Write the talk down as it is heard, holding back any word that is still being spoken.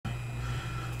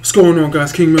What's going on,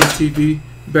 guys? KingmillsTV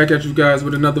back at you guys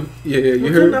with another.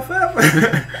 You heard.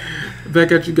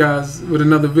 Back at you guys with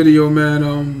another video,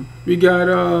 man. We got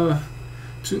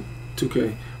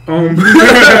 2K.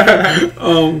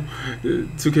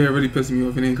 2K already pissed me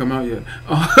off. It ain't come out yet.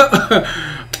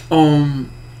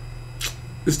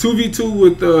 It's 2v2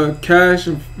 with Cash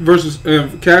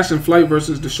and Flight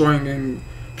versus Deestroying and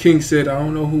King Sid. I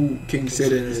don't know who King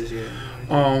Sid is.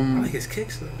 I think it's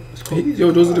kicks though. It's Kobe's.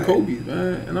 Yo, those are the Kobe's,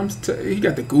 man. And he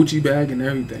got the Gucci bag and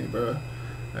everything, bro.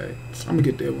 Like, I'm gonna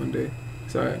get there one day.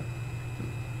 It's alright.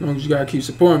 As long as you gotta keep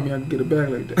supporting me, I can get a bag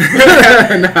like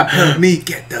that. Nah. Help me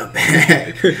get the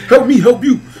bag. Help me help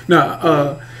you.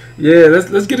 Nah. Yeah.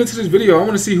 Let's get into this video. I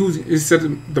want to see who's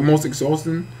said the most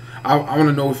exhausting. I want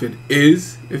to know if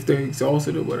they're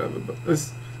exhausted or whatever. But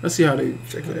let's see how they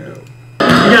check it out. We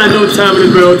got no time in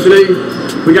the grill today.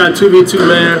 We got 2v2,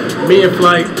 man. Me and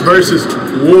Flight versus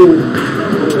Woo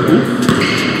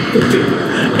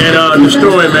and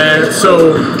Deestroying, man.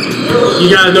 So you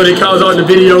guys know they called out the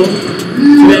video.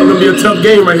 Today's gonna be a tough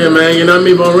game right here, man. You know what I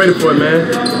mean? But I'm ready for it,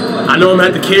 man. I know I'm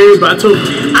gonna have to carry, but I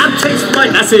text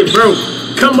Flight. I said, bro,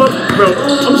 come up, bro.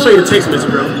 I'm gonna show you the text message,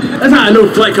 bro. That's how I know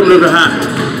Flight coming over high.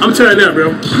 I'm telling that,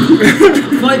 bro.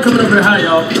 Flight coming over high,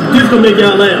 y'all. This gonna make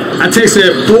y'all laugh. I texted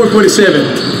at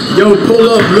 4:47. Yo, pull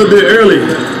up a little bit early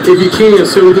if you can,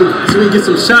 so we can get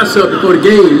some shots up before the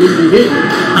game. You need to be hitting.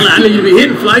 I'm like, I need you to be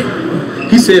hitting, Flight.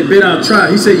 He said, bet I'll try.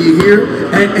 He said, you here?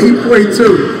 At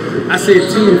 8:42. I said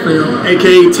 10 for him,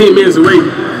 aka 10 minutes away.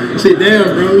 I said, damn,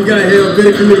 bro, you gotta have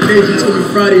better communication. It's gonna be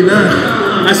Friday night.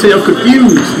 I said, I'm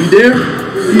confused. You there?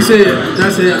 He said,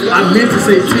 I meant to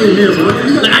say 10 minutes.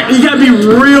 Like, you gotta be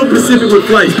real specific with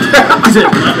Flight. He said,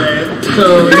 my bad.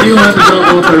 So you have to go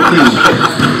all 13.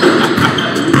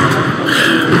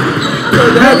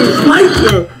 That is Flight.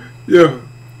 Yo.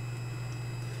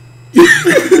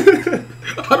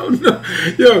 I don't know.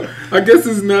 Yo, I guess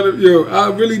it's not a, yo, I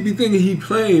really be thinking he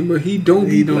playing, but he don't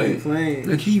be playing.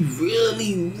 Like, he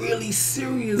really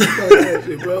serious about that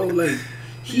shit, bro. Like,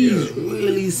 he's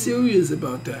really serious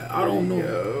about that. I don't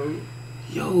know.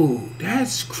 Yo,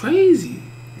 that's crazy.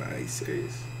 Nah, he's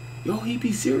serious. Yo, he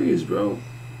be serious, bro.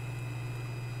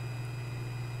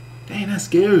 Dang, that's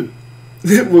scary.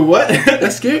 With what?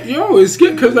 That's scary. Yo, it's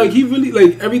scary because, like, he really,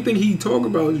 like, everything he talk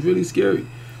about is really scary.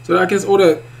 So I guess all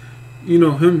that, you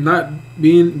know, him not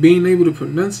being able to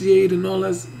pronunciate and all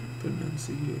that.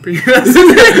 Pronunciate. Look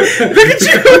at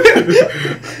you.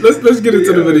 let's get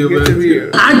into the video, man.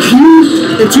 IQ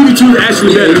in 2v2 is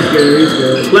actually better.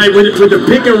 Like with the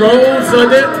pick and rolls like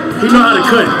that, he know how to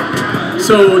cut.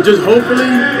 So just hopefully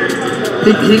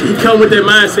he come with that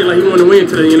mindset like he want to win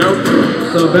today, you know.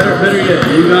 So better yet,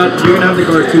 you're gonna have to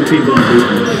guard 2 people on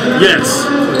defense. Yes,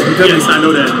 I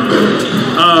know that.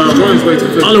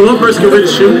 Only one person can really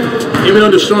shoot. Even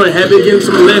though Deestroying had been getting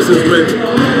some lessons with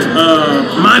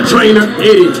my trainer,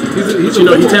 Eddie. He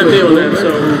tapped in on that.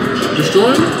 So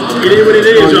Deestroying? It is what it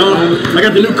is, y'all. I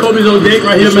got the new Kobe's on deck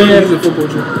right here, man.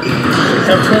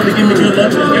 Have Kobe give me good luck.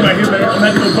 Let's get right here, man. I'm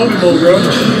gonna have to go Kobe mode, bro.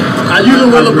 I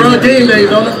usually wear LeBron game days,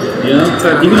 don't I?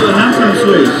 Yeah. You can do a halftime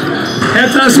switch.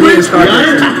 Halftime switch? I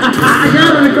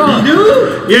got it in the car. You do?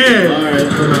 Yeah.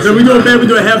 Alright. So we doing bad, we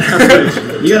doing halftime switch.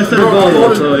 You gotta set a ball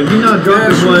though, so if you're not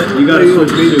dropping one, you gotta switch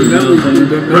to 2. You know what I'm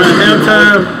saying? Right,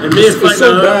 halftime, and me and Flight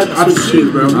so bad. I've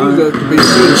seen, bro.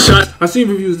 I seen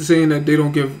reviews saying that they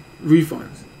don't give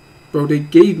refunds. Bro, they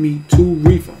gave me 2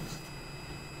 refunds.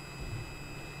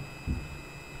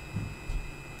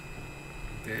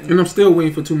 Damn. And I'm still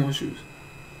waiting for 2 more shoes.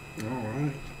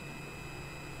 Alright.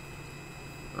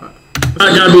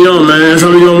 I gotta be on, man. That's how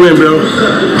we gonna win, bro.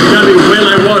 Gotta be wet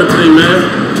like water today, man.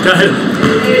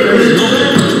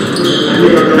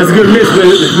 That's a good miss, man.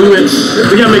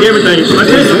 We gotta make everything. We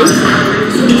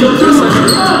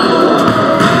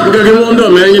gotta get warmed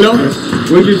up, man, you know?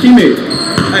 Where's your teammate?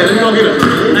 Hey, let me go get him.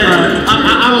 Hey,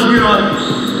 I'm gonna get on.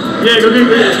 Yeah, go get him.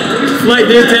 Flight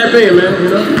did tap in, man, you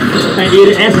know? Hey,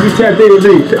 Eddie, ask if you tapped in with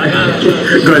me. Go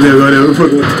ahead.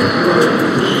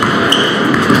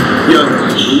 Yo,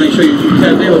 make sure you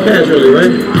tap in with Cash early,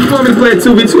 right? You want me to play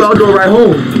 2v2? I'll go right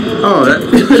home. Oh,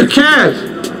 Cash.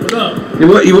 What's up?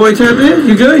 You boy tapped in?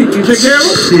 You good? You take care of him?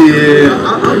 Shit.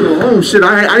 I'll go home. Shit,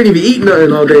 I didn't even eat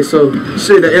nothing all day, so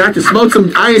shit. And I can smoke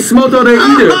some. I ain't smoked all day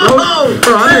either, bro.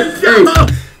 Bro, hey.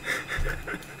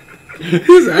 I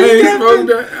ain't smoked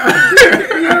that.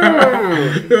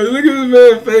 Yo, look at this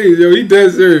man's face. Yo, he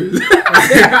dead serious.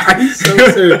 He's so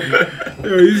serious.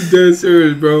 Yo, he's dead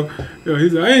serious, bro. Yo,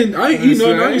 he's like, I ain't eating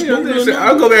nothing. I ain't smoking nothing.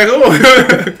 I'll go back home.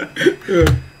 Yeah.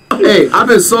 Hey, I've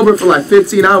been sober for like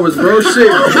 15 hours, bro.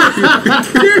 Shit.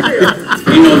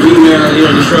 You know, D-Man,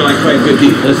 Deestroy like playing good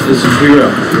deep. Let's just be real.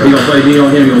 He gonna play D on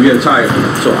him, he gonna get tired.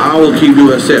 So I will keep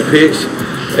doing set picks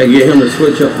and get him to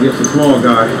switch up against the small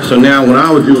guy. So now what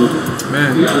I would do,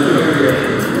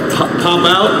 pop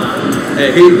out, and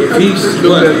if he commits,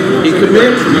 you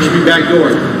should be backdoor.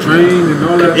 Train and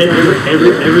all that.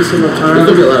 Every single time. There's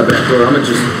gonna be a lot of backdoor. I'm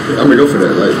gonna go for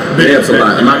that. Like, yeah, so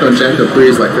I'm not gonna jack up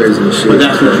threes like crazy and shit. But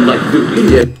that's what you like to do.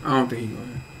 Yeah. I don't think he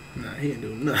gonna. Nah, he ain't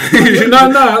doing nothing.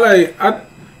 Nah, like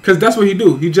cause that's what he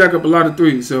do. He jack up a lot of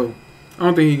threes, so I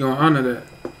don't think he gonna honor that.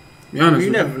 Be honest.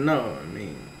 You never know. I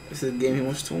mean, it's a game he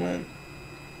wants to win.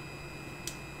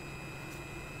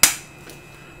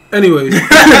 Anyways, yeah,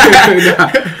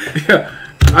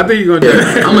 I think he's gonna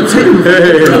jack. I'm gonna take him.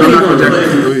 I'm not gonna jack up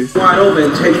threes. Wide open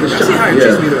and take the shot.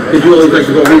 Yeah. Because you always like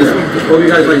to go rebound. All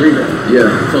you guys like rebound. Yeah.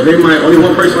 So they might only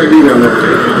one person like rebound.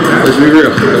 Let's be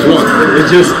real. That's one. It's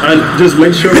just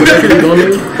make sure whatever you're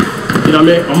doing, you know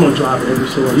what I mean? I'm gonna drive every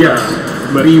single time. Yes.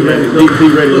 But be ready,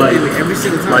 like Every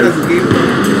single time that's a game. You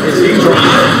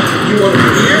want to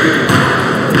be here?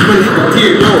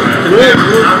 Here, no.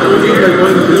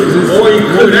 Or you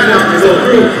could have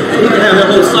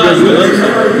that whole side.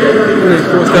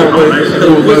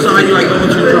 What side you like going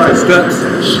to try? Steps.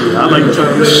 I like to try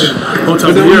on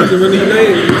top of When he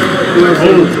lay, I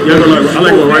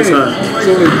like the right side.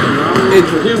 So it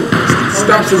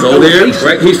stops his So there,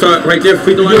 right? He start right there,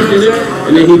 feet the line,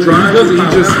 and then he drives. He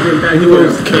just he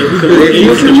goes. He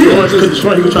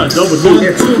can try to double do.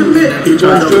 He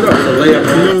try to Straight up. Lay up. You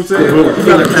know what I'm saying? You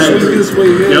gotta swing this way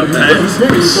here. Yep.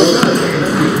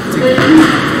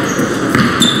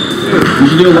 You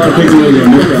should do a lot of picking on this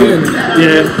route.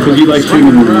 Yeah. Because you like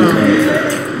shooting moves. You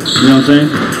know what I'm saying?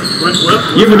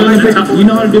 You ever done pick? You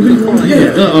know how to do picking moves?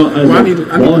 Yeah. I need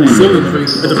ceiling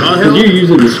face. At the ball Because you're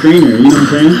usually the screener, you know what I'm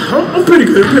saying? I'm pretty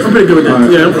good. I'm pretty good with that.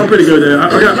 Right. Yeah, I'm pretty good at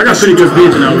that. I got pretty good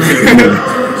vision, I would say.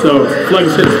 So, like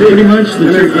I said, Pretty much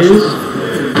the trick is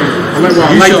You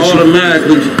should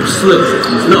automatically slip.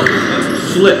 No,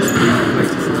 slip.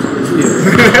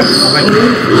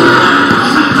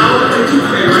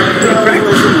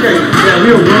 Yeah,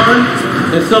 we'll run,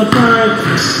 and sometimes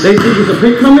they think it's a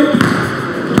pick coming.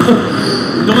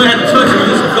 You don't have to touch it, you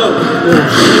just go.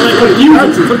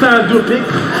 sometimes do a pick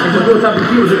and just go on top of the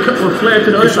field, just cut or flag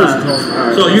to the other side.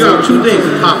 So you got two things: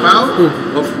 pop out or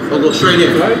go straight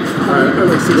in. That's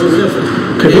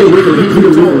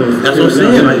what I'm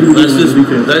saying.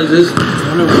 That's just.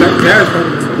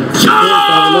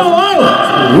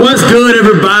 What's good,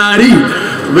 everybody?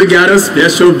 We got a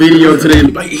special video today.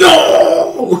 Like,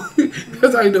 yo!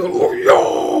 That's how you know. Oh,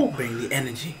 yo! Bring the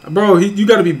energy. Bro, you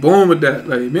gotta be born with that.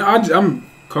 Like, man, I'm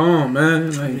calm,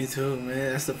 man. Like, Me too,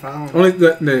 man. That's the problem. only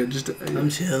that, I'm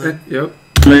chilling. Yep.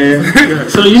 Man,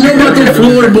 so you know about them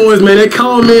Florida boys, man? They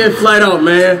call me and flight out,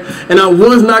 man. And I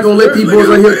was not gonna let these boys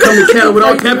right here come to camp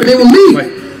without capping in with me.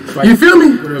 You feel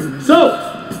me? So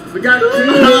we got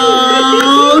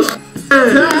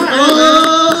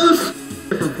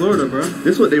From Florida, bro.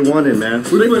 This is what they wanted, man.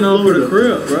 we went over the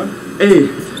crib, bro. Hey,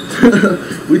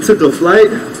 we took a flight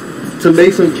to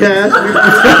make some cash.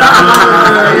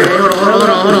 Hold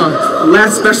on.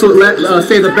 Last special,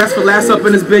 say the best for last up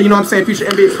in this bid. You know what I'm saying? Future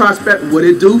NBA prospect. What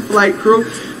it do, flight crew?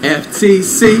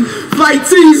 FTC. Flight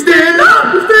T, stand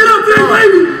up! Stand up there,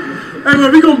 baby! Hey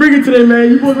man, we gonna bring it today, man.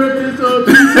 You boys ready for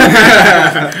this?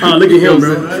 Oh, look at him,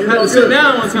 bro. You had to sit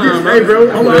down one time, bro. Hey, bro.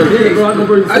 I'm out here, bro. I'm gonna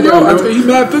bring I know, he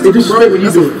mad physical, bro. What you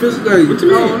That's doing? a physical. Like, what you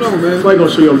mean? I don't know, man. I'm gonna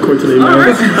show you on the court today, man. All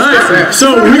right.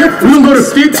 So we're gonna go to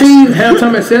 15,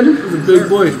 halftime at 7. He's a big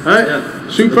boy. All right.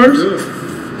 Shoot first.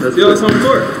 Let's go. Let's on the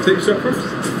court. Take a shot first.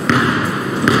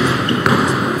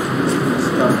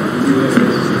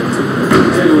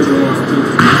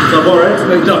 Stop, all right.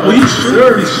 Well, he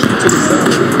sure he shoot to the side.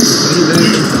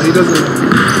 He doesn't.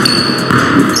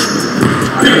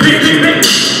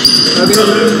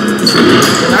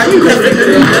 Now you got it.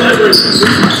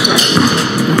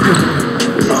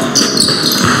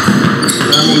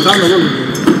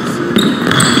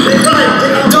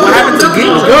 What happened to the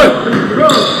game? Good.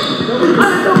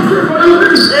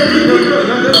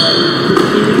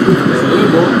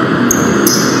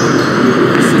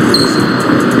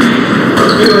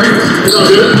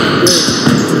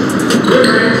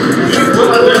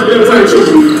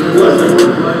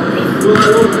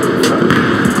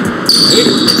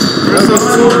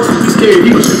 He's scared.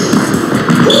 He was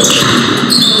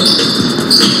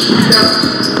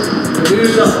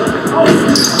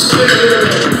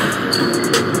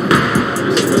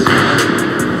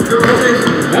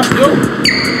That's dope.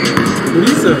 What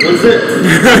he said? What's it?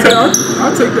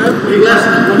 I'll take that. Big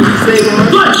lessons. What did you say, man?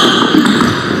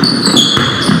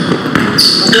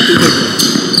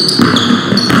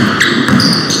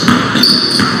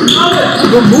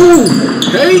 Good move.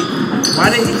 Hey. Why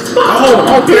did he?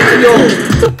 Oh, okay, yo.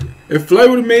 If Flay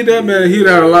would have made that, man, he'd have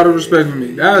had a lot of respect for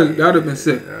me. That would have been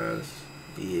sick.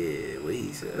 Yeah, what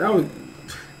he said. That was.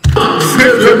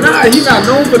 Nah, he not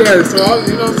known for that. So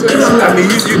you know what I'm saying. I mean,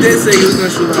 you did say he was gonna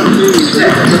shoot out.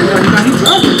 Nah, he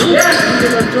driving. He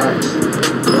driving.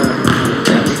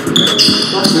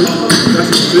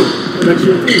 That's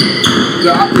your thing.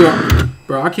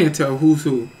 Bro, I can't tell who's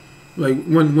who. Like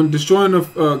when destroying the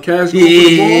cash.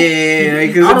 Yeah,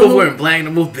 because they both weren't black,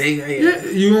 they're both big. Yeah,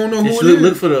 you don't know who it is.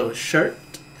 Look for the shirt.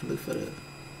 Look for the.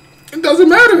 It doesn't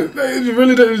matter. Like, it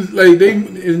really does. Like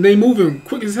they moving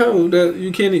quick as hell that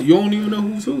you can't. You don't even know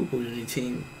who's who. Who's the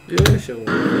team? Yeah, sure.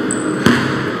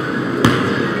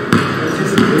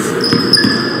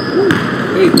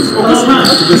 Hey,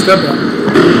 that's a good step back.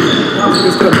 That's a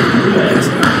good step back.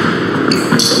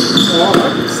 Oh, I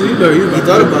can see that. He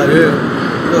thought about it. Yeah.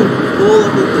 Pull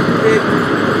up with the pick.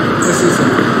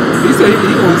 He said he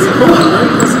gonna see Kobe, right?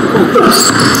 He gonna see Kobe.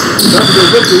 That's a good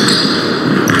victory.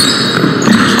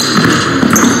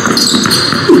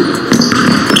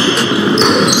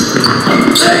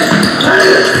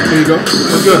 There you go.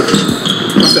 That's good.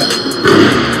 What's that?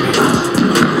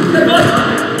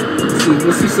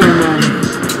 Let's see some,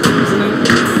 what's his name?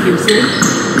 King Sid?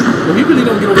 Well, he really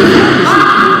don't get over the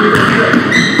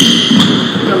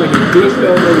he got like a glitch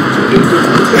down like 2 days.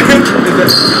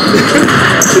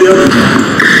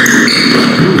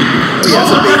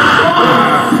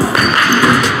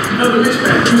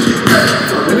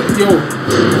 Yo.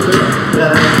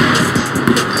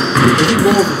 Is he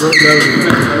going for broke level? You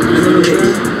know what I'm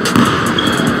saying?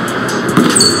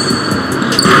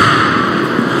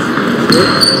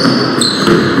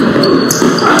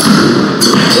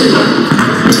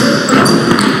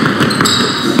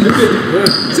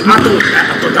 See, I thought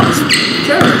that was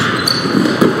cash.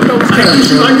 That was cash.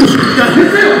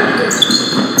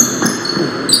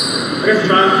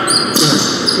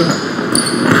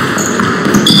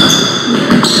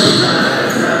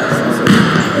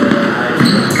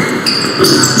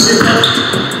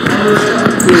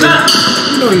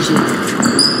 You know he should.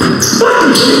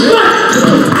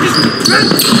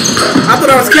 I thought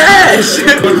that was cash. I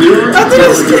thought it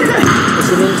was cash. That's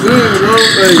what I'm saying, bro.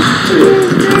 Hey,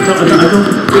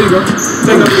 there you go.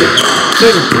 Take him.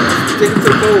 Take him. Take him to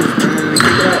the pole, man.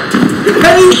 Kick it out.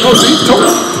 Hey! Oh, see? Told you.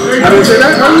 I didn't say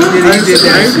that earlier? He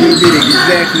did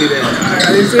exactly that. I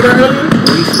didn't say that earlier?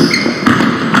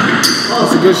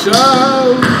 That's a good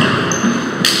shot.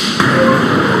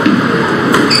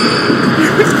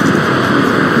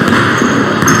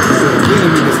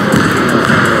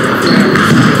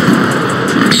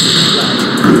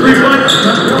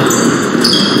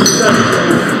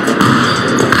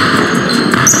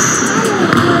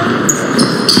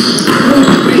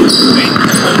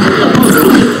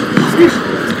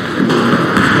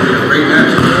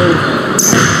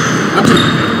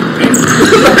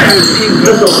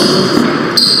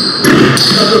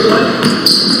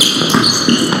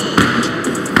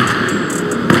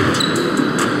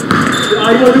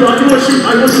 I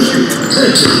want to shoot.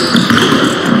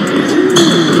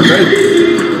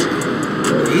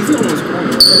 Easy on his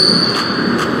corner.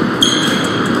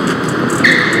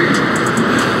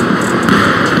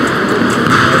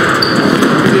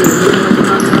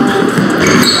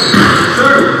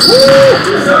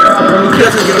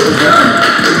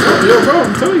 Yo, bro,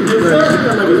 I'm telling you, he had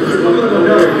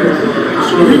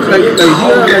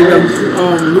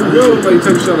Lou Will, like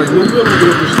type of shot, like Lou Will don't get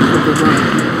up the shoot up the ground.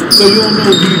 So you don't know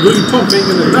if he really pump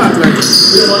making or not. Like he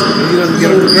doesn't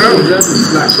get up the ground, that's a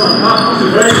slash.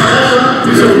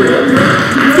 You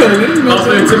feeling it, you know what I'm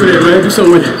saying? Intimidate, man. Do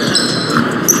something with it.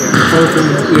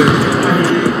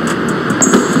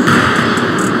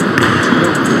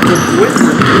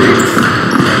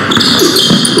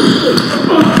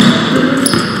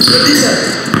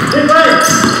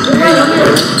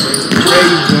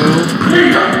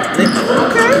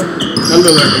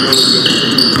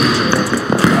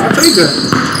 I'll take that.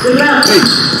 Hey,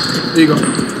 there you go.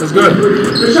 That's good.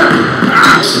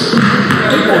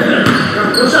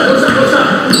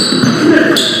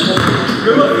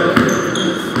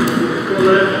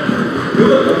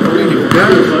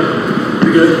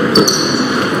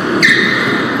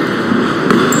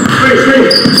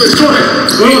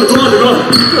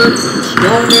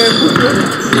 Strong man.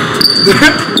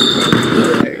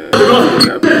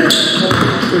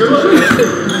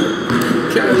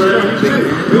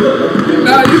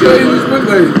 Nah, you know he was with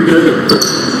like.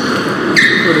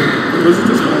 Was it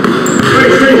this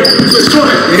one?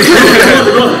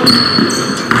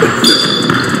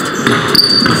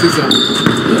 See something.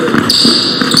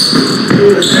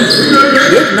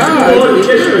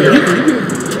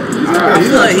 I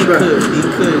feel like he could.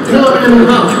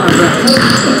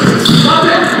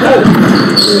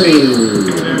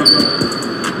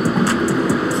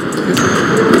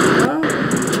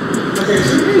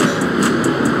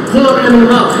 Pull up and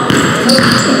move out.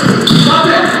 Stop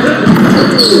it.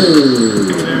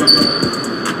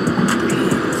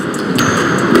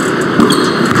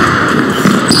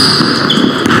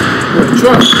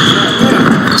 Trust.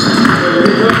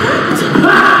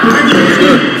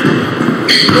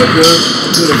 Good.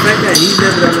 So the fact that he's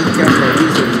never done this catch like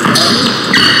he's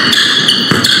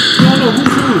I don't know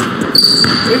who's who.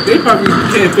 They probably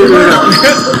can't figure it out.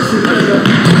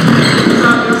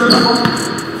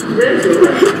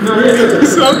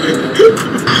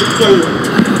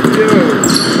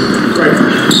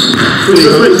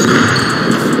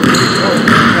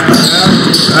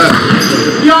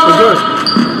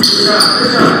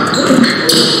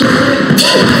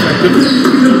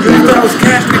 that was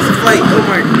cash next to flight. Oh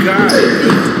my god.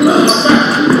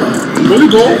 Willie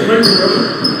ball.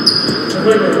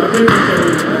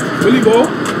 Willie ball.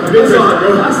 I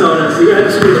saw that. So you had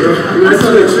to switch, bro. You had to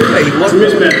switch. Hey, what?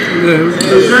 Switch back. I'm going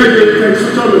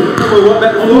to walk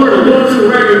back. I'm going to the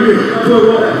record here. I'm going to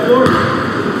walk back forward.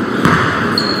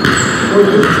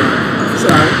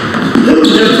 Sorry.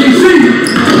 FTC.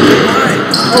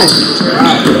 Oh,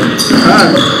 wow.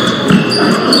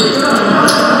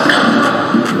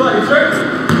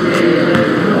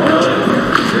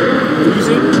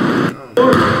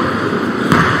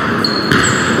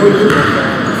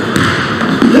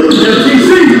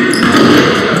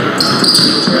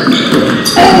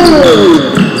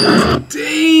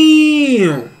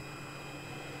 Damn.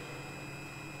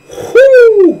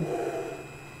 Whoo.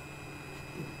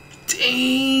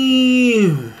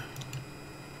 Damn.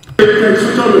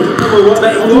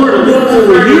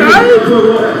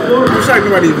 I'm shocked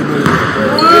nobody even knows that.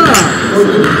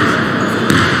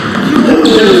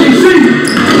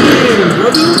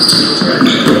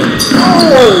 Wow.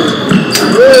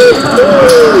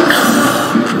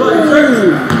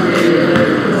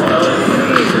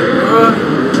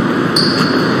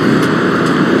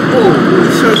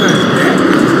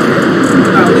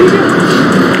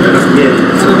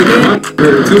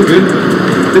 Too good.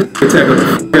 Attack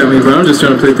at me, but I'm just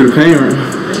trying to play through the pain right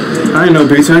now. I ain't no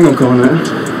bitch, I ain't gonna call that.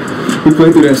 We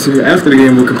played through that shit. After the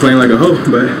game, we'll complain like a hoe,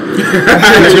 but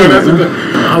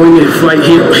I would get a flight,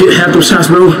 hit half those shots,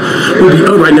 bro. We'll be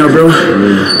up right now, bro.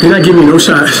 They're not giving me no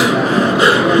shots.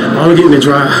 I'm getting the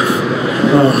drive.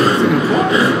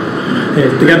 Yeah,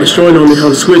 they got destroying on me on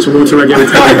the switch until I get it.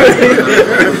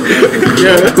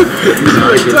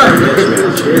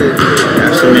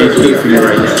 that's the main key for you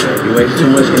right now. You waste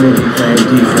too much energy playing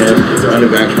defense,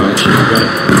 running back from shit.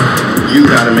 You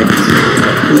gotta make it.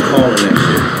 Who's calling that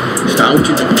shit? Stop what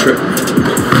you doing, tripping.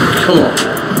 Come on.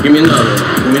 Give me another.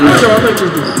 Remember,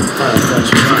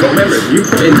 you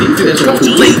play defense on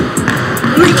too late.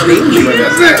 Bro,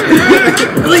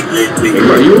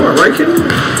 you are right, kid?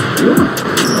 You are.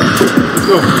 Let's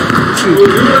go.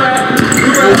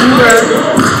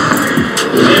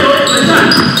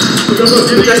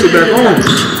 Put that shit back on.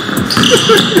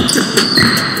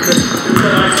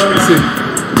 Let's see.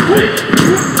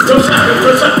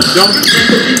 Jump.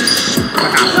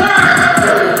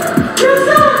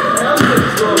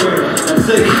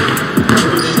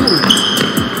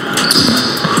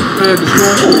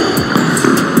 Destroy.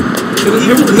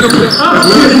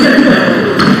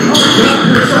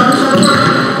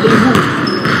 Hit him.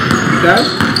 Dash?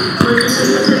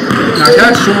 Now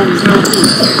Dash showing his nose too.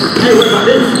 Hey, what about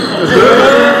this?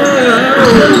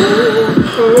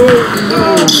 Oh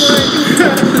my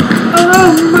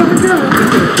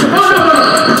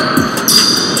god.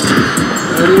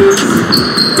 That is.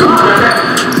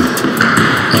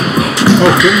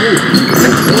 Oh, good move.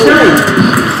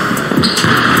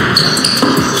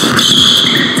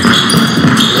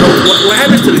 What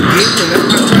happened to the game when that's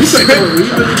not He's like, no, he really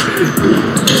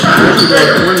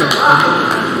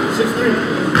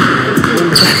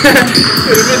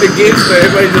the game so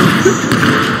everybody just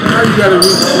now you gotta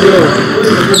reach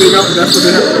that's what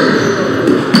they have.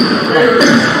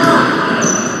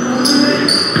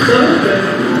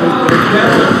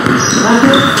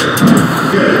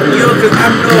 Yo, cause I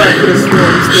know I could have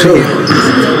sworn he's still here.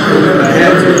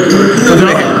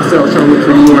 So I'm trying to look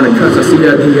for you on the cuts. I see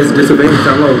that he has disadvantage.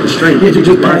 I'm low straight. Yeah, you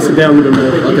just pass it down a little bit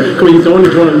more. Okay. Come on, you throw it a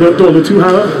little too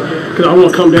high up. Because I want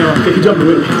to come down. Okay, he jumping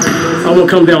with me. I want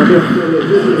to come down here.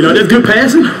 You know, that's good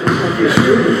passing.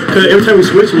 Because every time we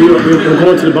switch, we're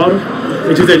going to the bottom.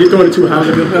 It's just that you're throwing it too high.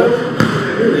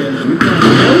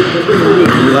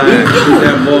 Relax. Shoot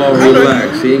that ball.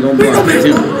 Relax. He ain't gonna block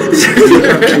him.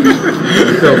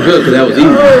 It felt good because that was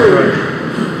easy.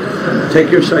 Take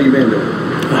your shot. You been doing.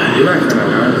 Relax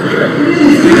right now, guys.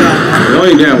 It's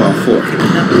only down about 4.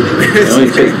 It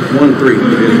only take 1 3 to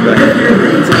get it back.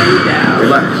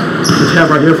 Relax. Just have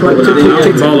right here for take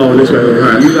the ball on this way.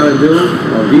 Right. You gotta do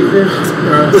on defense,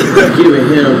 giving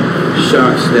him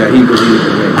shots that he believes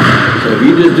can make. So if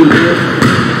you just do this,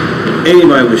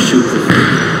 anybody would shoot for free.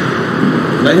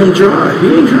 Let him drive. He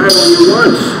ain't driving on you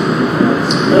once.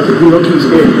 Low key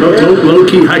skate. Low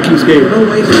key, high key skate. No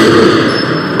way.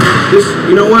 This,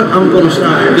 you know what? I'm gonna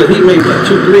stop because he made like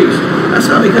 2 threes. That's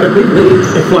how they got a big lead.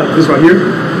 If like this right here,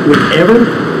 whenever,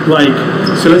 like,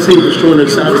 so let's say you're destroying the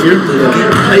side here.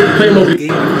 Play more.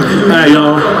 Alright,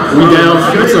 y'all, we down.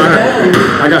 That's alright.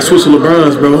 I got switched to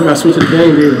LeBron's, bro. I got switched to the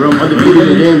game days, bro. I'm undefeated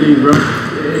in the game days, bro.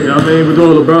 You know what I mean? We're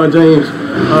doing LeBron James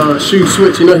shoe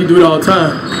switch. You know he do it all the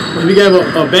time. If he gave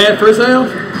a bad first half,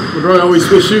 LeBron always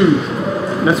switch shoes.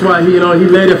 That's why he, you know, he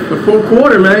led it for 4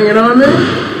 quarter, man. You know what I mean?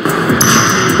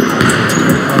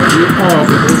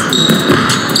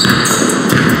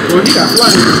 Well, he got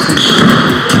flying.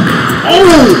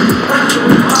 Oh!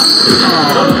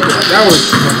 That was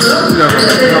sick.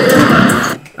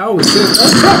 That was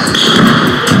tough.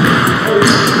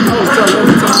 That was tough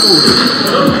move.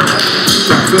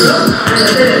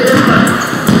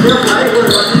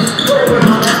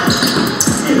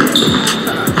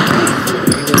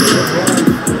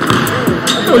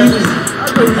 I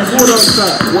know he was pulled on the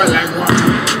top. Wet like water.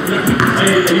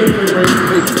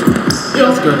 Yeah,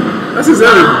 that's good. That's his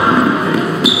area.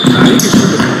 Nah, he can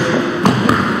shoot it.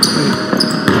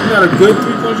 He's not a good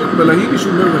 3-point shooter, but like he can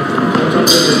shoot mid-range.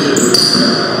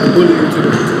 And bully into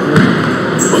the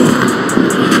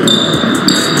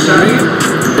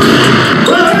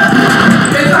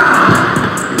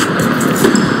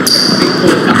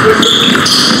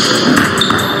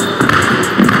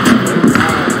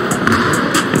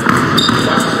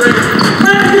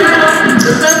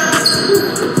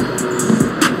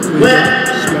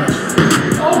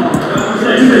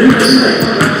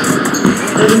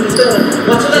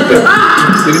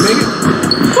Did he make it?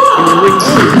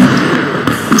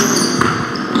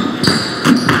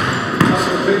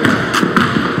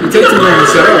 He takes too long to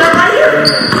set up.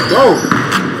 Go.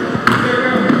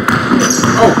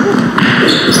 Oh.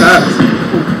 Pass.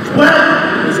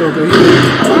 It's okay.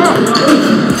 Oh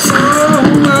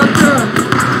my God.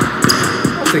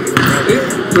 I'll take it.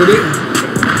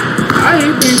 I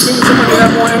ain't think somebody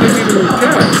have more energy than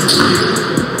Cass.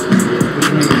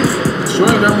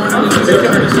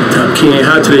 King ain't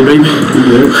hot today, baby.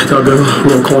 Yeah. Y'all go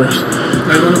little corners.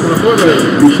 Like on the floor, like,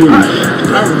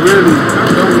 I really, I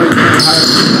don't like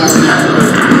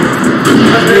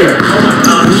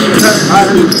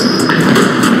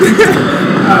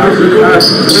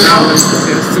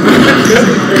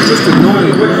it's just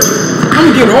annoying. I'm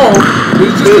gonna get off.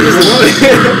 It's just annoying.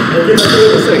 It's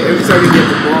like every time you get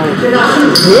the ball.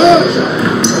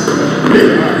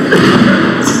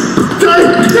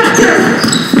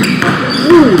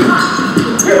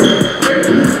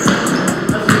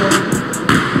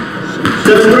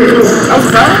 That was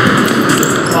foul?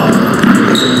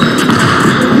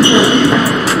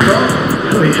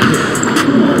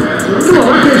 Come on,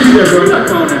 I can't see that, bro. You're not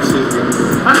calling that shit, bro.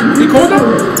 He called him?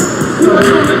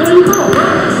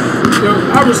 Yo,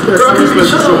 I respect the show. I respect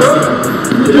the show.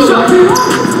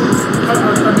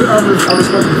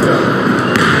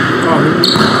 Oh,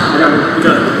 you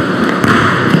got it.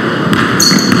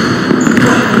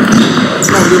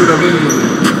 Come on, give it up.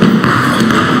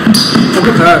 Oh,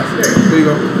 good pass. There you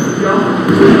go.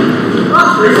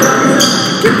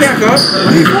 Get back up.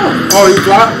 Oh, he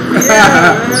flopped?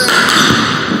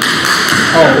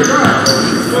 Oh.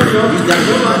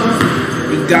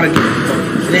 You gotta get it.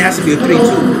 And it has to be a 3-2.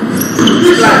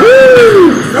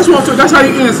 That's what I'm saying. That's how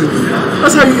you answer.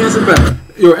 That's how you answer back.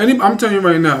 Yo, I'm telling you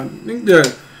right now.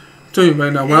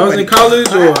 When I was in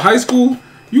college or high school,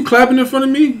 you clapping in front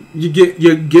of me, you're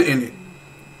getting it.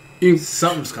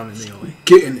 Something's coming the way.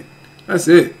 Getting it. That's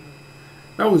it.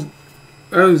 That was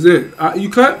it. You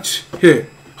clapped? Here.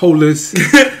 Hold this.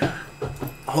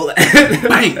 Hold it.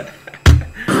 Bang.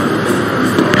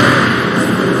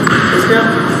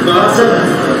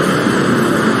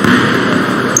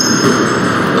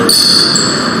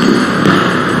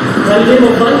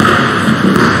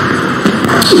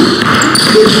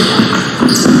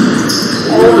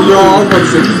 Oh, yo, I'm about to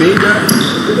say you made that.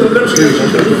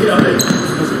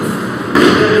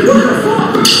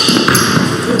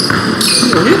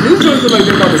 His joints look like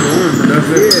they're about to go in, but that's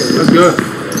it. That's good.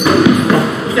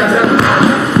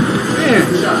 Man.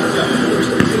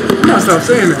 I'm not stop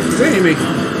saying that. They ain't making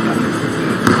it.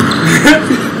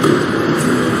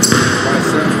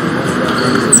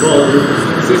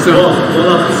 See some.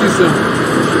 See some.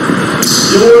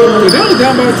 They're only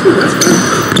down by 2. That's good.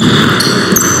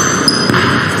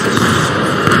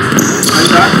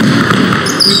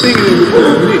 You thinking it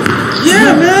was me?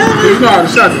 Yeah, man. You know how to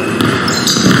shot it.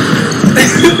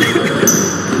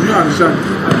 You know how to shot it.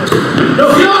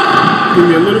 Give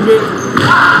me a little bit.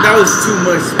 That was too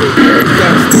much space.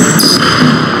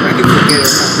 I can forget it.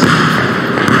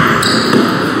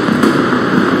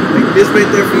 Like this right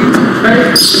there for you.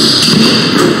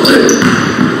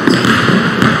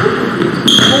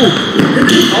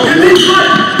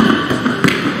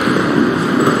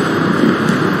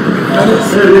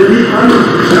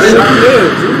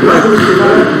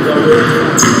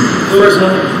 First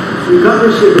one. We got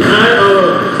this shit behind.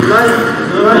 Right.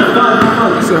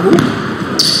 He said who?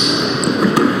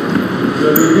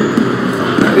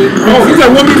 Oh, he said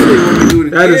want me to do it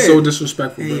again. That is so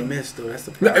disrespectful. He bro. missed though. That's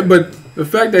the problem. But the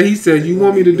fact that he said you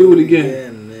want me to do it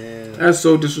again, man. that's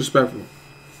so disrespectful.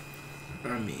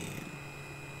 I mean,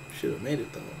 should have made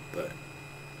it though, but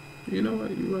you know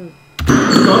what? You're right.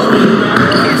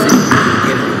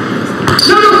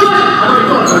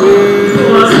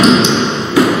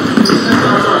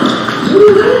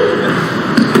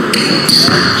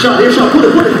 Shot, put it.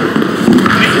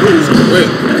 Wait.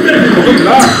 Good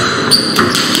God.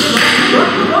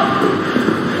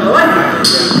 I like that.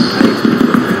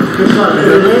 Good shot, man.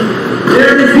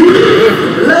 There it is.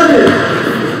 Love it.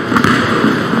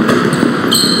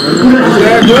 Is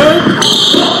that good?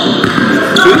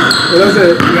 See? What I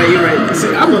said? You're right.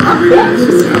 See, I'm calling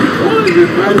this, man.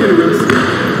 I didn't really see it.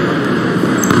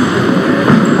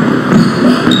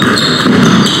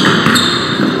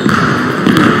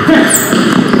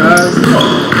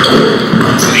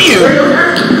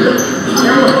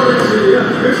 Damn.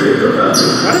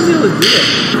 Why does he always do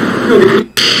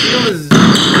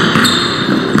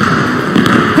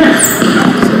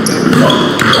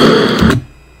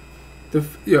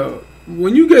that? Yo,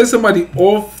 when you get somebody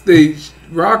off the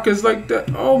rockers like that,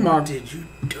 oh my! What did you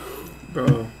do,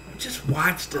 bro? Just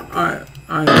watch them. Alright.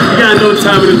 We got no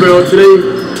time in the girl today.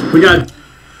 We got.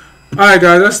 Alright,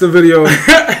 guys, that's the video.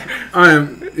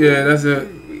 That's it.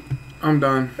 I'm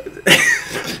done.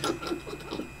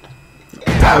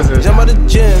 Jump out the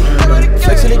gym,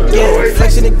 flexing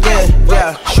again,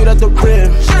 yeah, shoot out the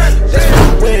rim, that's for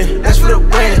the win.